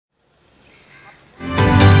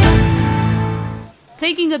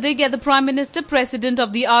Taking a dig at the Prime Minister, President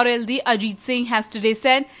of the RLD, Ajit Singh, has today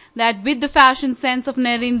said that with the fashion sense of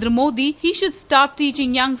Narendra Modi, he should start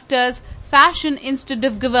teaching youngsters fashion instead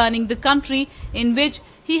of governing the country, in which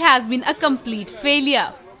he has been a complete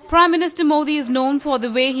failure. Prime Minister Modi is known for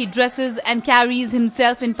the way he dresses and carries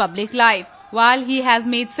himself in public life. While he has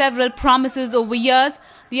made several promises over years,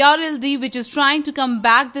 the RLD, which is trying to come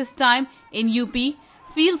back this time in UP,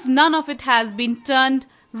 feels none of it has been turned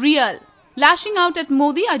real. Lashing out at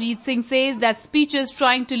Modi, Ajit Singh says that speeches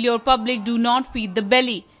trying to lure public do not feed the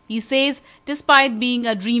belly. He says, despite being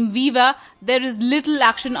a dream weaver, there is little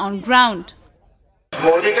action on ground.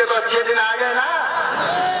 Modi के तो अच्छे दिन आ गए ना।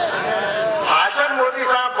 भाषण मोदी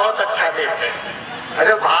साहब बहुत अच्छा देते हैं।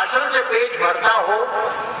 अगर भाषण से पेट भरता हो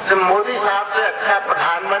तो मोदी साहब से अच्छा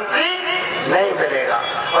प्रधानमंत्री नहीं मिलेगा।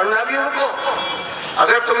 और नदियों को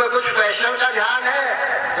अगर तुम्हें कुछ फैशन का ध्यान है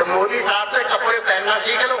तो मोदी साहब से कपड़े पहनना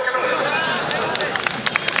सीख लो।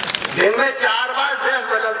 दिन में 4 बार ड्रेस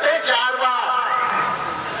बदलते, 4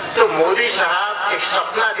 बार। तो मोदी साहब एक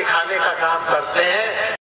सपना दिखाने का काम करते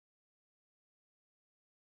हैं।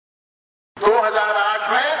 2008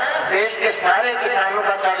 में देश के सारे किसानों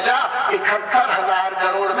का कर्जा 71,000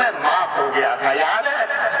 करोड़ में माफ हो गया था, याद है?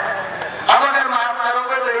 अब अगर माफ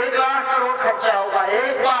करोगे तो 1 लाख करोड़ खर्चा होगा,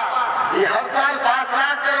 एक बार। ये हर साल 5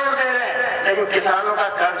 लाख करोड़ दे रहे हैं, लेकिन किसानों का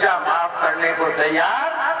कर्जा माफ करने को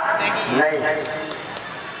तैयार नहीं है।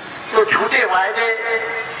 तो झूठे वायदे,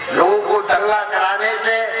 लोगों को दंगा कराने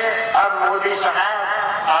से अब मोदी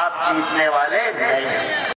साहब आप जीतने वाले नहीं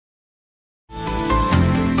हैं।